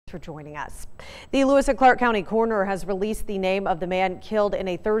For joining us. The Lewis and Clark County coroner has released the name of the man killed in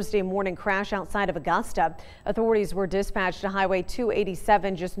a Thursday morning crash outside of Augusta. Authorities were dispatched to Highway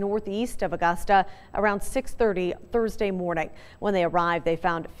 287 just northeast of Augusta around 6:30 Thursday morning. When they arrived, they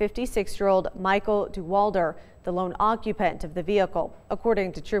found 56-year-old Michael DeWalder, the lone occupant of the vehicle.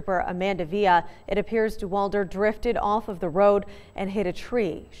 According to Trooper Amanda Villa, it appears DeWalder drifted off of the road and hit a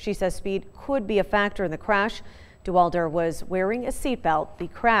tree. She says speed could be a factor in the crash. DeWalder was wearing a seatbelt. The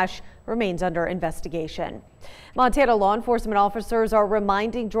crash remains under investigation. Montana law enforcement officers are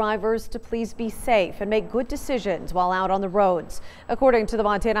reminding drivers to please be safe and make good decisions while out on the roads. According to the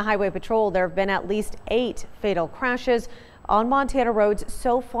Montana Highway Patrol, there have been at least 8 fatal crashes on Montana roads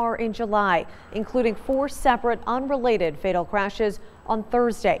so far in July, including 4 separate unrelated fatal crashes on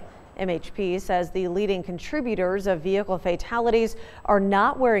Thursday. MHP says the leading contributors of vehicle fatalities are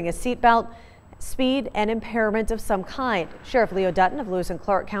not wearing a seatbelt, speed, and impairment of some kind. Sheriff Leo Dutton of Lewis and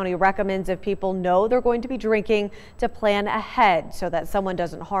Clark County recommends if people know they're going to be drinking to plan ahead so that someone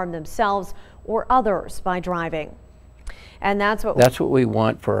doesn't harm themselves or others by driving. And that's what we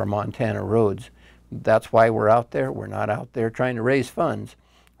want for our Montana roads. That's why we're out there. We're not out there trying to raise funds.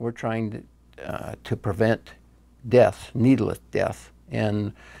 We're trying to prevent death, needless death,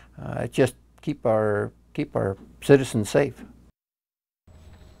 and just keep our citizens safe.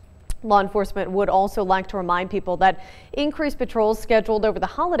 Law enforcement would also like to remind people that increased patrols scheduled over the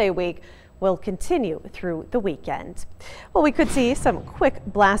holiday week will continue through the weekend. Well, we could see some quick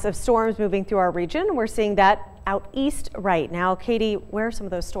blasts of storms moving through our region. We're seeing that out east right now. Katie, where are some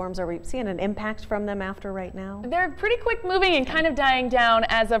of those storms? Are we seeing an impact from them after right now? They're pretty quick moving and kind of dying down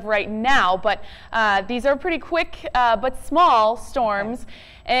as of right now, but these are pretty quick but small storms,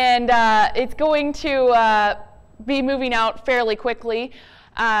 and it's going to be moving out fairly quickly.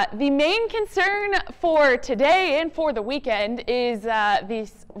 The main concern for today and for the weekend is the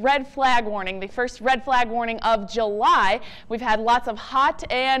red flag warning, the first red flag warning of July. We've had lots of hot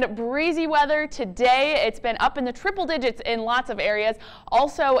and breezy weather today. It's been up in the triple digits in lots of areas.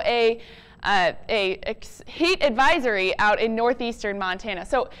 Also a heat advisory out in northeastern Montana.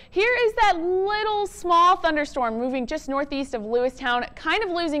 So here is that little small thunderstorm moving just northeast of Lewistown, kind of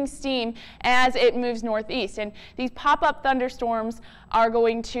losing steam as it moves northeast. And these pop-up thunderstorms are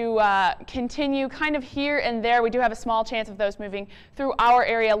going to continue kind of here and there. We do have a small chance of those moving through our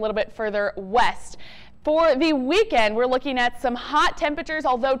area a little bit further west. For the weekend, we're looking at some hot temperatures,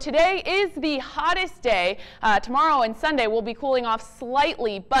 although today is the hottest day. Tomorrow and Sunday will be cooling off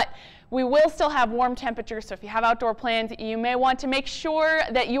slightly, but we will still have warm temperatures, so if you have outdoor plans, you may want to make sure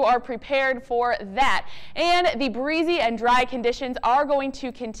that you are prepared for that. And the breezy and dry conditions are going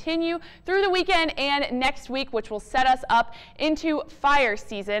to continue through the weekend and next week, which will set us up into fire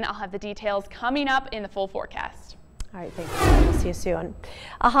season. I'll have the details coming up in the full forecast. All right, thanks. We'll see you soon.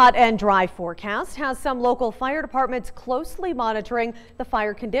 A hot and dry forecast has some local fire departments closely monitoring the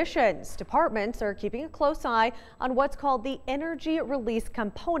fire conditions. Departments are keeping a close eye on what's called the energy release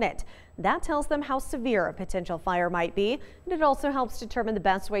component. That tells them how severe a potential fire might be, and it also helps determine the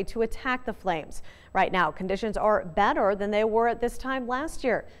best way to attack the flames. Right now, conditions are better than they were at this time last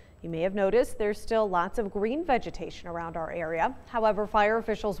year. You may have noticed there's still lots of green vegetation around our area. However, fire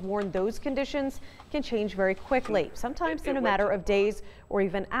officials warn those conditions can change very quickly, sometimes in a matter of days or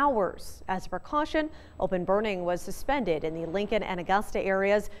even hours. As a precaution, open burning was suspended in the Lincoln and Augusta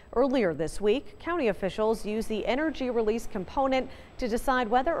areas earlier this week. County officials use the energy release component to decide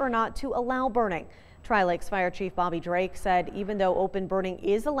whether or not to allow burning. Tri-Lakes Fire Chief Bobby Drake said even though open burning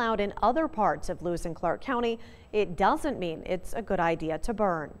is allowed in other parts of Lewis and Clark County, it doesn't mean it's a good idea to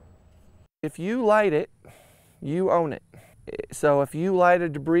burn. If you light it, you own it. So if you light a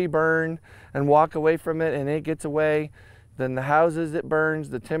debris burn and walk away from it and it gets away, then the houses it burns,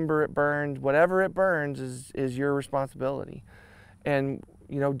 the timber it burns, whatever it burns is your responsibility. And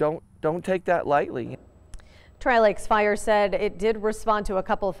you know, don't take that lightly. Tri-Lakes Fire said it did respond to a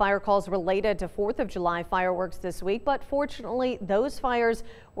couple of fire calls related to 4th of July fireworks this week, but fortunately those fires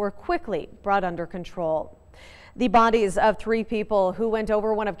were quickly brought under control. The bodies of 3 people who went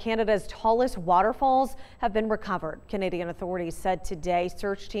over one of Canada's tallest waterfalls have been recovered. Canadian authorities said today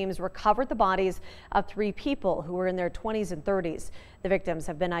search teams recovered the bodies of 3 people who were in their 20s and 30s. The victims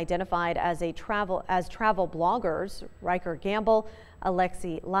have been identified as travel bloggers, Riker Gamble,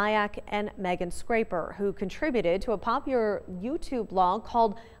 Alexi Lyak, and Megan Scraper, who contributed to a popular YouTube blog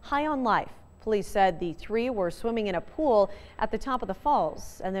called High on Life. Police said the 3 were swimming in a pool at the top of the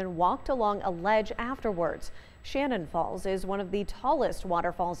falls and then walked along a ledge afterwards. Shannon Falls is one of the tallest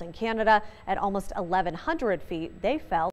waterfalls in Canada at almost 1,100 feet. They fell